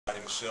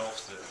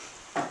himself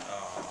that,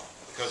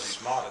 because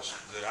he's modest,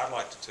 that I'd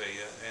like to tell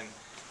you, and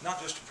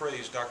not just to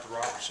praise Dr.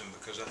 Robertson,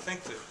 because I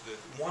think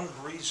that one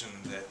reason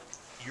that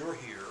you're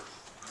here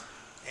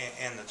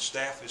and that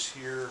staff is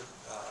here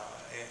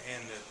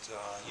and that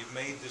you've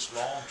made this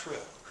long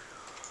trip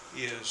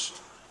is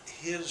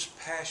his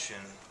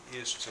passion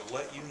is to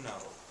let you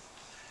know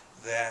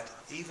that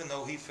even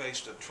though he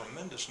faced a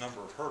tremendous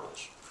number of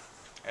hurdles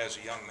as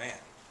a young man,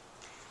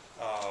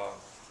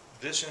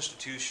 this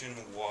institution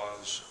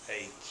was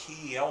a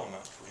key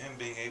element for him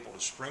being able to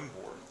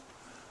springboard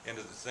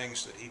into the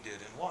things that he did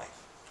in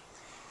life.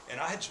 And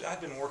I'd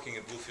been working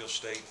at Bluefield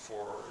State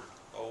for,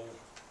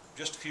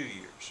 just a few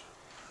years,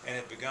 and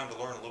had begun to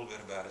learn a little bit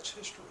about its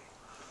history.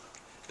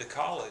 The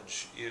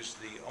college is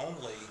the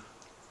only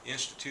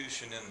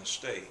institution in the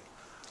state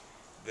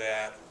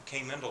that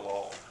came into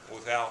law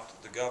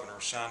without the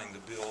governor signing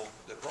the bill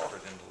that brought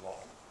it into law.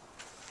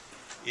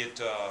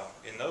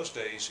 In those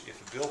days,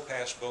 if a bill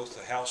passed both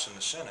the House and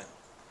the Senate,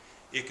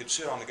 it could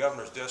sit on the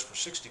governor's desk for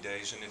 60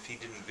 days, and if he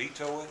didn't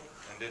veto it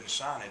and didn't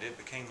sign it, it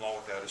became law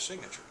without his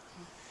signature.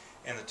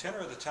 And the tenor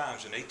of the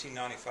times in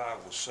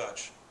 1895 was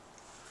such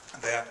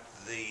that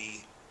the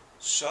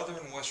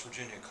southern West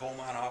Virginia coal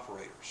mine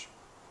operators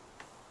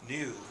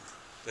knew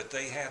that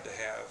they had to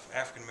have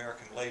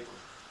African-American labor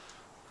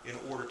in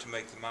order to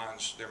make the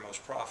mines their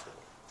most profitable.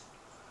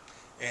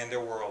 And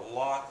there were a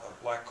lot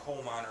of black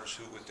coal miners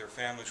who, with their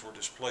families, were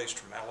displaced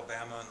from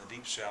Alabama and the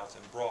Deep South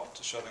and brought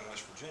to southern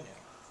West Virginia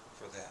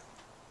for that.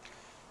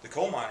 The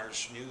coal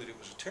miners knew that it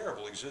was a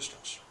terrible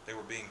existence. They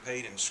were being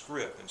paid in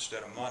scrip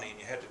instead of money, and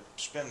you had to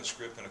spend the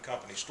scrip in a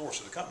company store.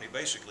 So the company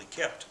basically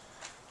kept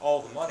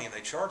all the money, and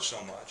they charged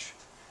so much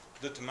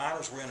that the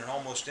miners were in an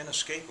almost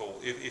inescapable,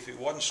 if it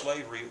wasn't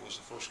slavery, it was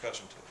the first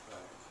cousin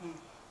to it.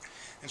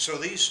 And so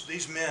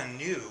these men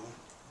knew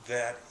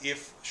that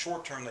if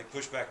short-term they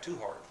pushed back too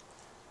hard,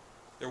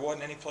 there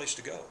wasn't any place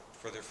to go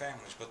for their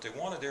families, but they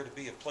wanted there to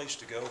be a place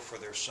to go for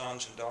their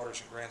sons and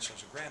daughters and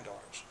grandsons and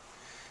granddaughters.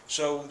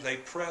 So they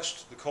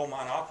pressed the coal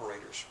mine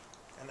operators,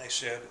 and they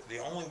said, the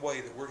only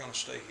way that we're going to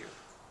stay here,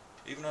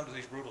 even under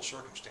these brutal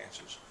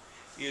circumstances,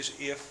 is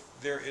if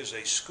there is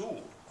a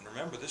school, and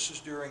remember this is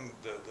during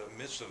the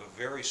midst of a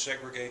very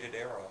segregated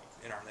era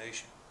in our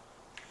nation,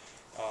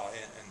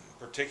 and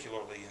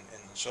particularly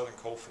in the southern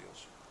coal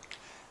fields,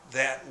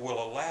 that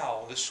will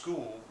allow, this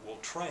school will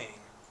train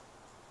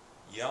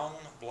young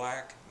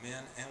black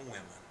men and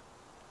women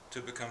to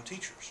become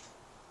teachers,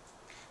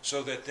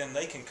 so that then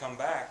they can come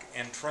back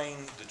and train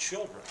the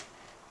children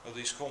of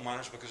these coal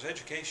miners, because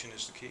education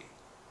is the key.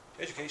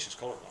 Education is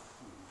colorblind.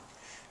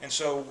 And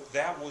so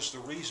that was the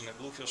reason that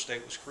Bluefield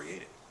State was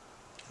created.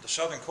 The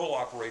southern coal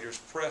operators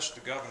pressed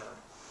the governor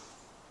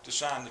to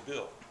sign the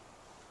bill.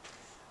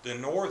 The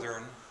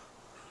northern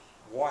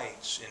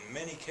whites, in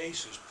many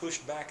cases,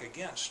 pushed back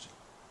against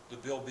the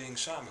bill being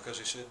signed, because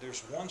they said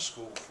there's one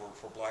school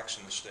for blacks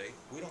in the state,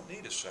 we don't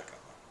need a second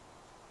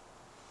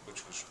one,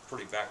 which was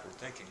pretty backward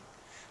thinking.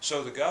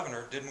 So the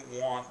governor didn't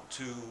want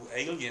to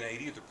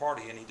alienate either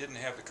party, and he didn't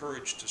have the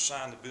courage to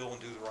sign the bill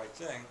and do the right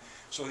thing,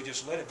 so he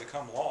just let it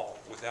become law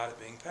without it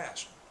being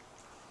passed.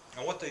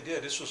 And what they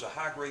did, this was a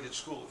high-graded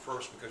school at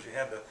first, because you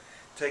had to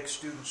take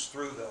students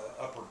through the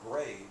upper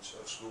grades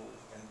of school,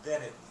 and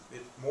then it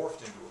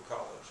morphed into a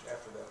college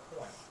after that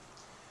point.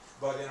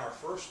 But in our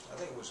first, I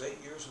think it was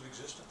 8 years of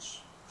existence,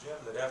 Jim,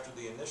 that after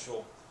the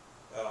initial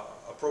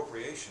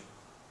appropriation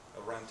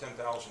of around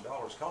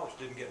 $10,000, college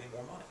didn't get any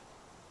more money.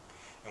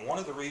 And one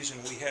of the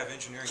reasons we have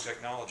engineering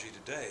technology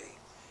today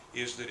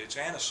is that it's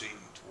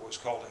antecedent to what's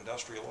called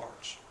industrial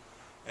arts.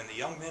 And the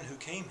young men who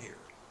came here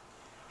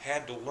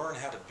had to learn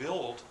how to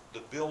build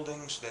the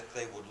buildings that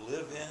they would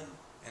live in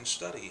and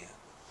study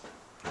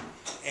in.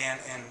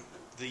 And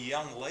the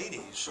young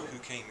ladies who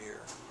came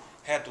here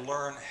had to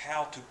learn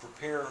how to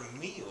prepare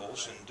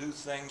meals and do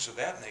things of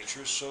that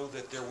nature so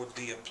that there would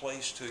be a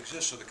place to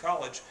exist. So the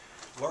college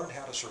learned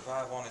how to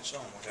survive on its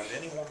own without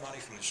any more money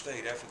from the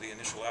state after the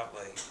initial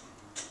outlay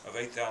of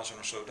 $8,000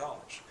 or so.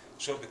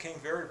 So it became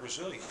very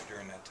resilient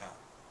during that time.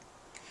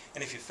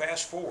 And if you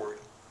fast forward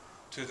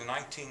to the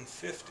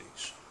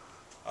 1950s,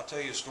 I'll tell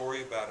you a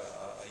story about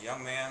a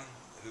young man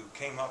who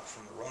came up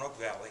from the Roanoke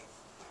Valley,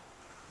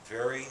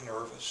 very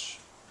nervous.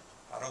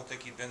 I don't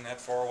think he'd been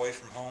that far away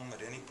from home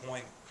at any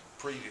point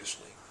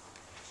previously.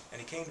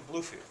 And he came to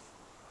Bluefield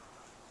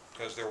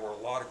because there were a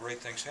lot of great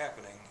things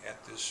happening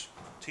at this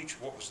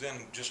what was then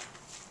just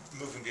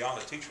moving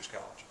beyond a teacher's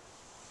college.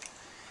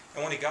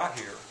 And when he got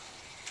here,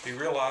 he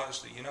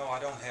realized that, I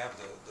don't have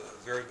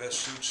the very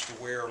best suits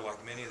to wear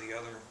like many of the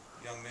other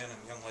young men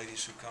and young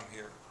ladies who come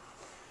here.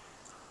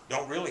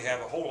 Don't really have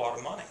a whole lot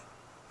of money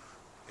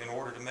in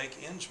order to make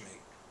ends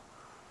meet.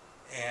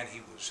 And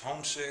he was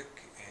homesick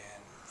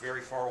and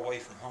very far away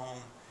from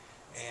home.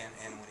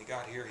 And when he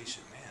got here, he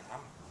said, man,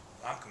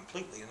 I'm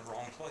completely in the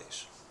wrong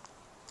place.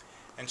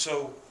 And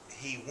so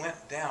he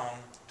went down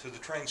to the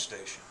train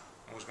station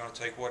and was going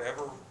to take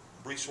whatever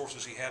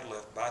resources he had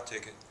left, buy a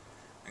ticket,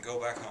 and go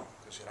back home.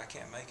 Because he said, I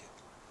can't make it.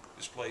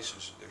 This place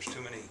there's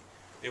too many.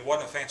 It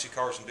wasn't a fancy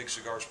cars and big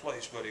cigars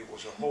place, but it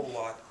was a whole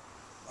lot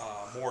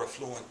more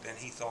affluent than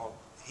he thought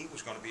he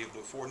was going to be able to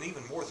afford. And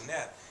even more than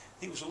that,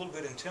 he was a little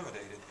bit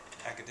intimidated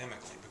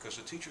academically because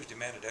the teachers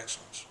demanded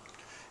excellence.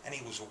 And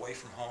he was away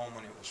from home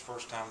when it was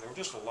first time. There were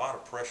just a lot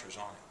of pressures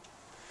on him.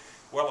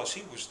 Well, as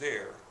he was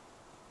there,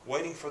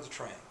 waiting for the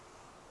train,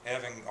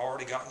 having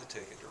already gotten the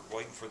ticket, or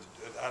waiting for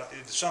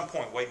at some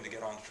point waiting to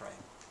get on the train,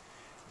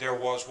 there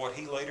was what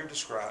he later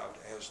described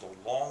as the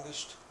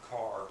longest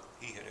car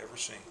he had ever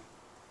seen.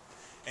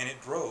 And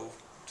it drove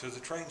to the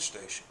train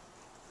station.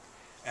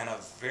 And a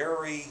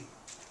very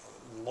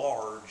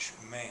large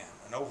man,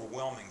 an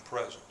overwhelming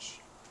presence,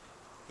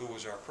 who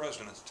was our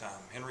president at the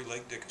time, Henry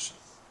Lake Dickinson,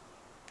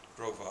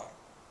 drove up.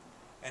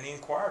 And he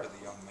inquired of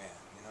the young man,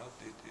 you know,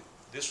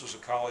 this was a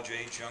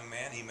college-age young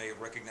man. He may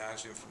have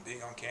recognized him from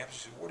being on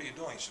campus. He said, "What are you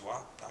doing?" He said,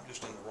 "Well, I'm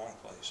just in the wrong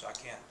place. I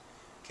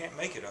can't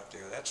make it up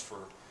there. That's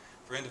for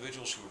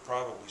individuals who are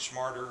probably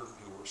smarter,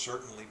 who are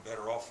certainly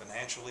better off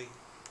financially,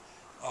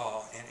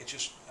 and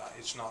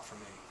it's not for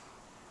me."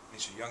 And he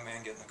said, "Young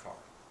man, get in the car."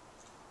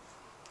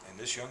 And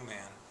this young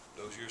man,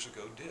 those years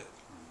ago, did.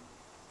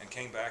 And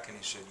came back and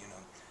he said, "You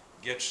know,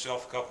 get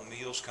yourself a couple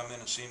meals, come in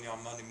and see me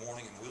on Monday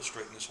morning, and we'll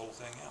straighten this whole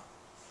thing out."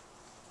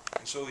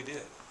 And so he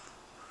did.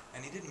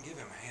 And he didn't give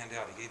him a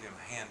handout, he gave him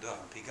a hand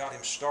up. He got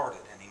him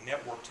started, and he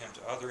networked him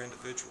to other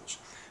individuals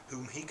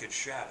whom he could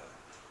shadow,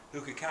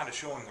 who could kind of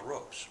show him the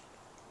ropes.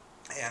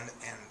 And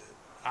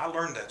I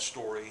learned that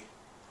story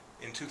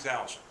in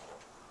 2000,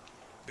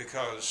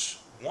 because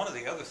one of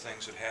the other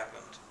things that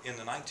happened in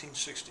the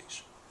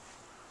 1960s,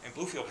 and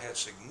Bluefield had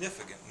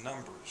significant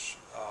numbers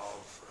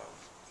of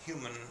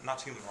not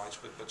human rights,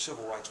 but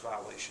civil rights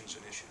violations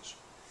and issues.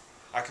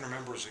 I can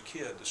remember as a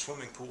kid, the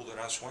swimming pool that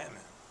I swam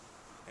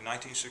in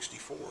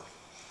 1964,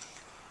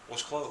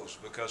 was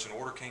closed because an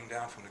order came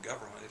down from the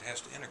government. It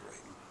has to integrate.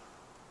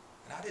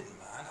 And I didn't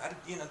mind.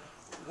 You know,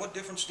 what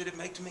difference did it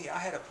make to me? I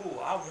had a pool.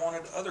 I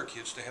wanted other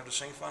kids to have the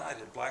same fun I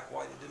did. Black,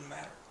 white, it didn't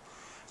matter.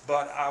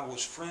 But I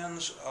was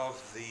friends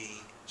of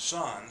the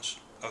sons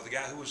of the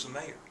guy who was the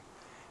mayor.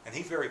 And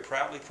he very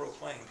proudly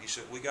proclaimed, he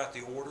said, "We got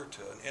the order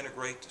to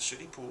integrate the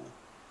city pool,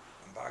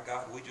 and by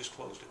God, we just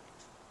closed it."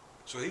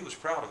 So he was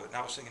proud of it. And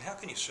I was thinking, how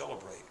can you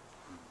celebrate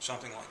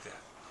something like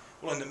that?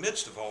 Well, in the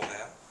midst of all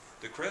that,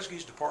 the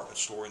Kresge's department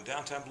store in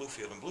downtown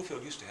Bluefield, and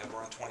Bluefield used to have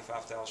around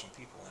 25,000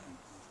 people in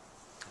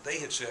it, they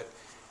had said,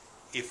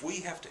 if we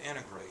have to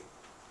integrate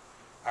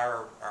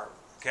our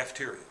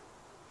cafeteria,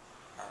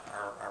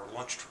 our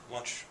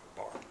lunch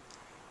bar,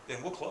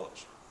 then we'll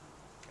close,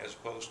 as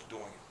opposed to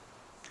doing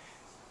it.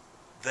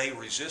 They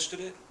resisted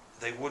it.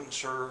 They wouldn't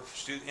serve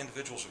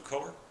individuals of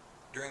color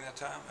during that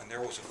time, and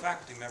there was a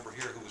faculty member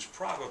here who was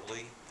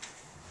probably,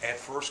 at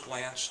first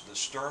glance, the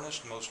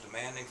sternest, most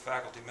demanding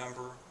faculty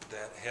member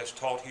that has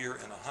taught here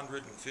in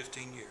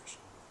 115 years.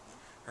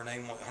 Her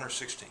name was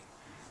 116.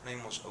 Her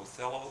name was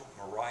Othello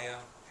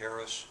Mariah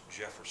Harris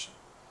Jefferson.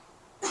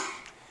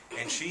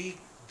 And she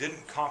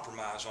didn't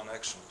compromise on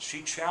excellence.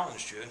 She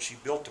challenged you, and she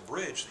built a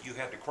bridge that you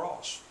had to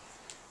cross.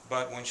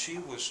 But when she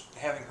was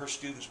having her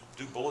students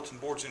do bulletin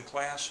boards in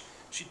class,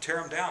 she'd tear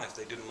them down if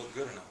they didn't look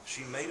good enough.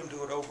 She made them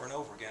do it over and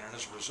over again, and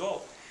as a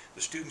result,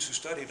 the students who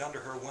studied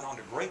under her went on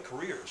to great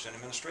careers in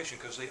administration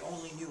because they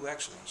only knew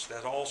excellence.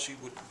 That's all she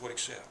would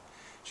accept.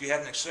 She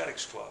had an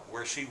aesthetics club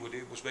where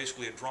it was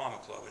basically a drama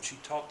club, and she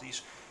taught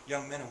these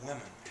young men and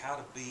women how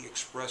to be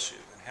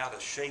expressive and how to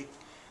shape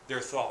their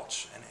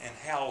thoughts and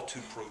how to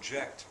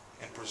project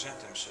and present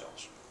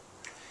themselves.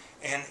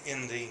 And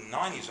in the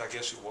 90s, I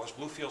guess it was,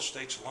 Bluefield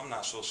State's Alumni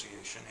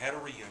Association had a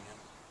reunion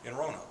in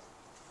Roanoke.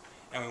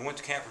 And we went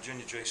to Camp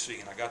Virginia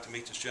JC, and I got to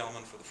meet this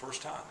gentleman for the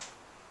first time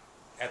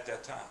at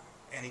that time.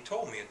 And he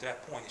told me at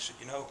that point, he said,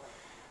 "You know,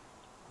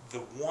 the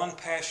one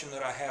passion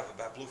that I have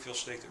about Bluefield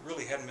State that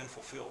really hadn't been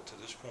fulfilled to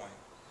this point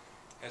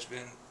has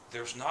been,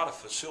 there's not a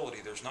facility,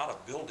 there's not a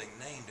building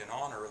named in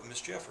honor of Miss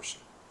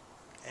Jefferson."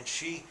 And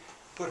she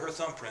put her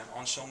thumbprint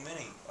on so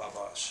many of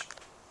us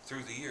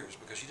through the years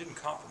because she didn't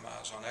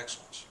compromise on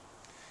excellence.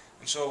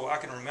 And so I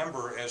can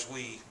remember as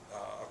we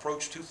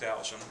approached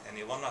 2000 and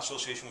the Alumni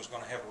Association was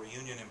going to have a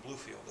reunion in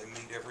Bluefield. They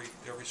meet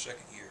every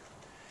second year.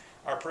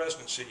 Our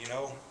president said, "You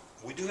know,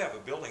 we do have a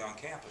building on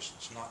campus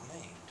that's not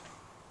named,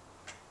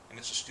 and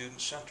it's a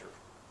student center."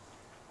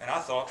 And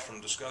I thought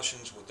from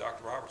discussions with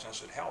Dr. Robertson, I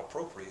said, how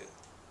appropriate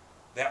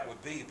that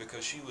would be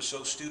because she was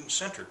so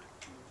student-centered.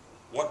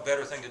 What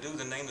better thing to do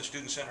than name the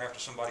student center after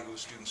somebody who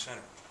was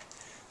student-centered?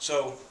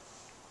 So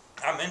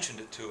I mentioned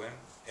it to him,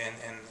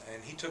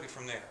 and he took it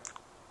from there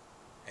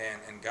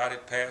and got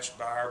it passed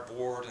by our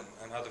board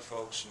and other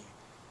folks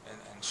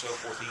and so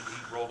forth.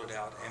 He rolled it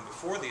out. And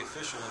before the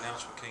official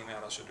announcement came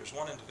out, I said, there's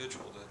one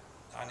individual that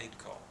I need to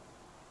call,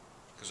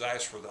 because I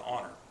asked for the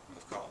honor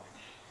of calling.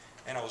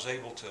 And I was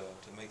able to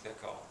make that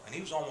call. And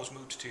he was almost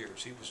moved to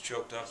tears. He was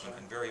choked up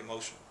and very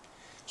emotional.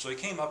 So he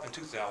came up in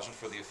 2000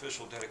 for the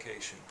official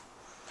dedication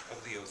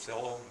of the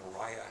Othello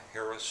Mariah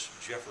Harris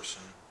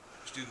Jefferson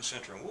Student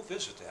Center. And we'll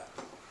visit that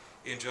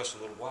in just a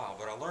little while.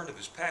 But I learned of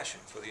his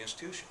passion for the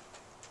institution.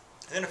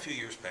 And then a few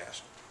years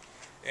passed,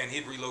 and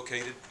he'd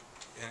relocated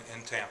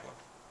in Tampa,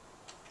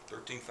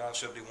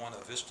 13571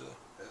 Avista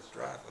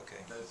Drive,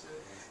 okay, That's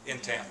it. in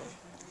Tampa.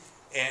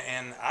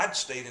 And I'd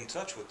stayed in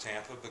touch with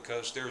Tampa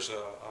because there's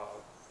a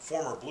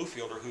former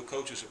Bluefielder who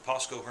coaches at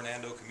Pasco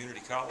Hernando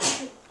Community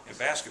College in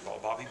basketball,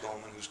 Bobby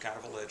Bowman, who's kind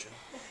of a legend,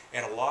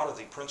 and a lot of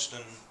the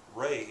Princeton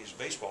Rays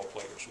baseball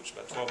players, which is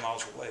about 12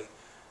 miles away,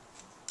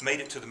 made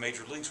it to the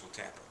major leagues with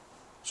Tampa.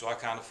 So I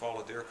kind of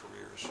followed their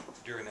careers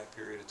during that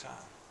period of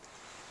time.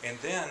 And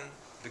then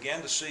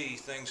began to see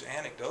things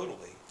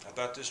anecdotally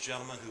about this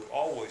gentleman who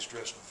always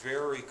dressed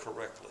very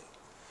correctly,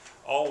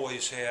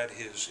 always had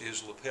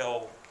his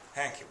lapel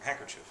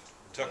handkerchief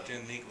tucked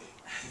in neatly,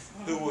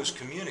 who was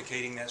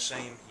communicating that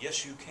same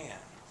 "yes you can"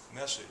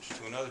 message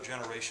to another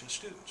generation of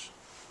students.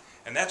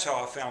 And that's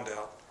how I found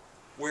out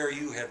where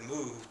you had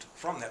moved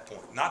from that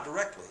point, not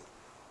directly,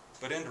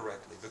 but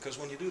indirectly, because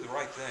when you do the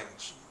right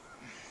things,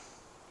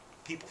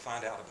 people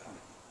find out about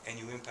it, and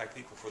you impact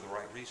people for the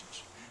right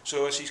reasons.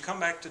 So as he's come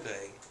back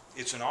today,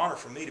 it's an honor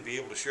for me to be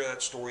able to share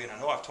that story, and I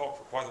know I've talked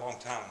for quite a long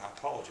time, and I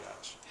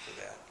apologize for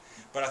that.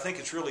 But I think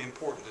it's really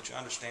important that you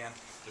understand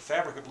the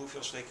fabric of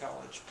Bluefield State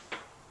College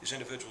is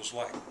individuals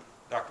like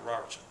Dr.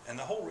 Robertson. And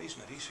the whole reason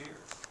that he's here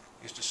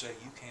is to say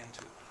you can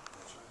too.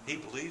 He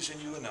believes in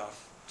you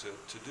enough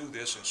to do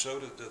this, and so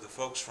do the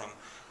folks from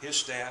his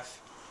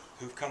staff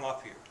who've come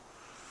up here,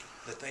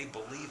 that they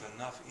believe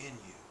enough in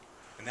you.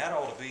 And that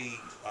ought to be,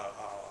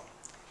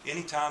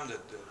 anytime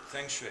that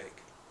things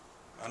shake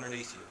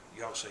underneath you,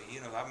 you ought to say,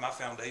 you know, my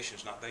foundation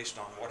is not based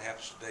on what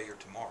happens today or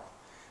tomorrow,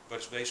 but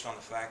it's based on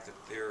the fact that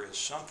there is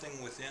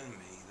something within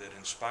me that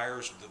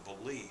inspires the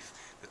belief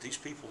that these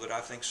people that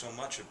I think so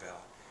much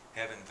about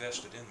have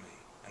invested in me,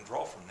 and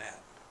draw from that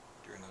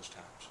during those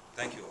times.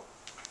 Thank you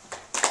all.